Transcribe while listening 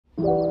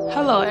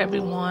Hello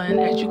everyone,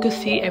 as you can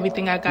see,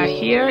 everything I got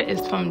here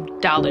is from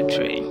Dollar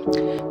Tree.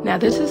 Now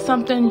this is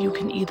something you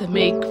can either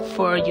make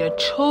for your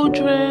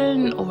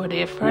children or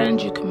their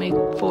friends. You can make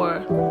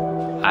for,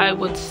 I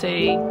would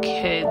say,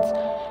 kids.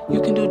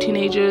 You can do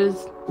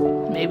teenagers,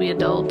 maybe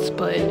adults,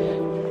 but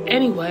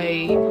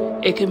anyway,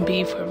 it can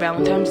be for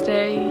Valentine's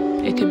Day,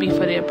 it could be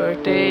for their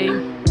birthday,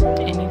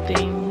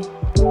 anything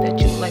that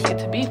you would like it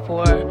to be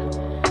for.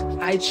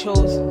 I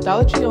chose,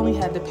 Dollar Tree only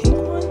had the pink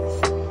ones,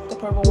 the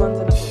purple ones,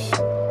 and the blue.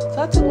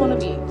 So I took one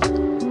of each.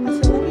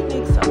 I said, let me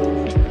make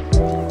something.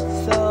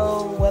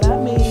 So what I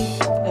made,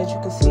 as you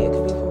can see, it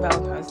could be for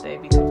Valentine's Day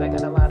because I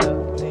got a lot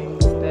of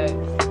things that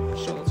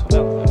shows for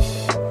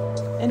Valentine's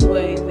Day.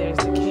 Anyway, there's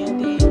the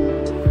candy.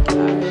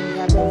 I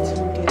happened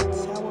to get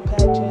Sour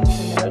Patches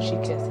and the Hershey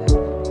Kisses,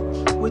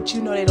 which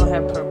you know they don't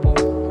have purple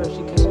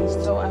Hershey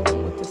Kisses, so I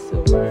went with the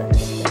silver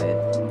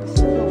instead. The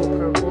silver with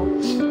purple.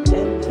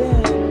 And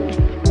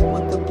then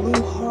with the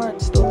blue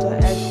hearts, those are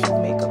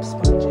actual makeup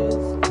sponges.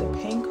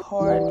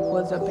 Heart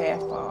was a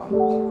bath bomb,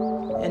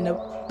 and the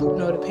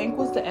pink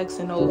was the X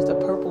and O's, the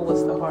purple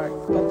was the heart,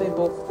 but they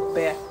both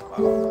bath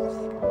bombs.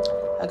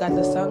 I got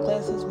the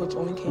sunglasses, which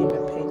only came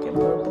in pink and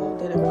purple,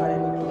 didn't buy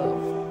any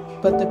blue.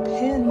 But the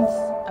pins,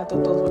 I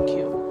thought those were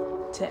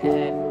cute to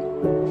add.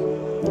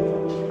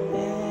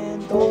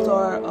 And those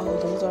are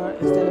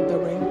instead of the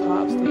ring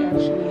pops, they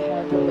actually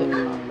had the lip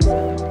pops.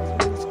 That's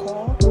what it's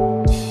called.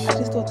 I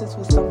just thought this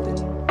was something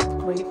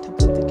great to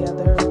put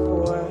together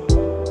for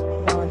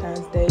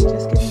Valentine's Day.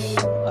 Just giving you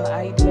an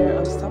idea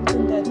of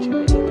something that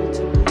you're able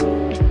to do.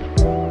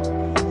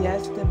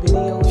 Yes, the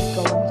video is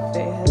going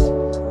fast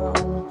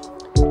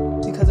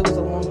because it was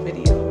a long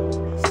video.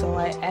 So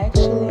I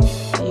actually,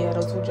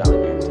 those were Jolly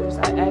Ranchers.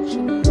 I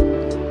actually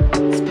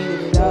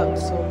speeded it up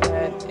so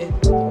that it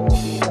will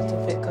be able to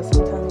fit. Because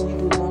sometimes when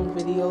you do long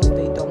videos,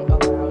 they don't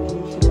allow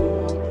you to do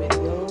long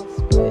videos.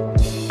 But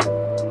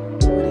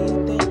what do you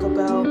think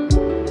about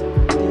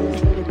these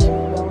little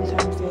cute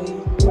Valentine's Day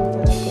things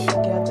that I put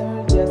together?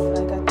 Yes,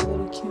 I got the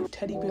little cute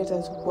teddy bears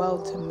as well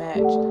to match.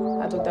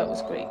 I thought that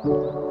was great.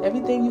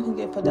 Everything you can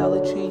get for Dollar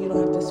Tree, you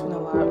don't have to spend a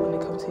lot when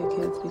it comes to your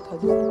kids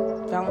because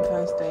it's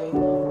Valentine's Day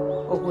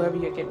or whoever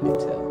you're getting it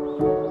to.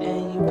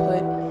 And you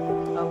put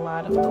a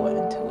lot of thought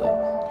into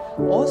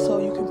it. Also,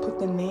 you can put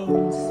the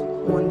names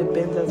on the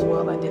bins as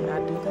well. I did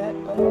not do that,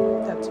 but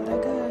that's what I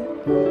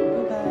got.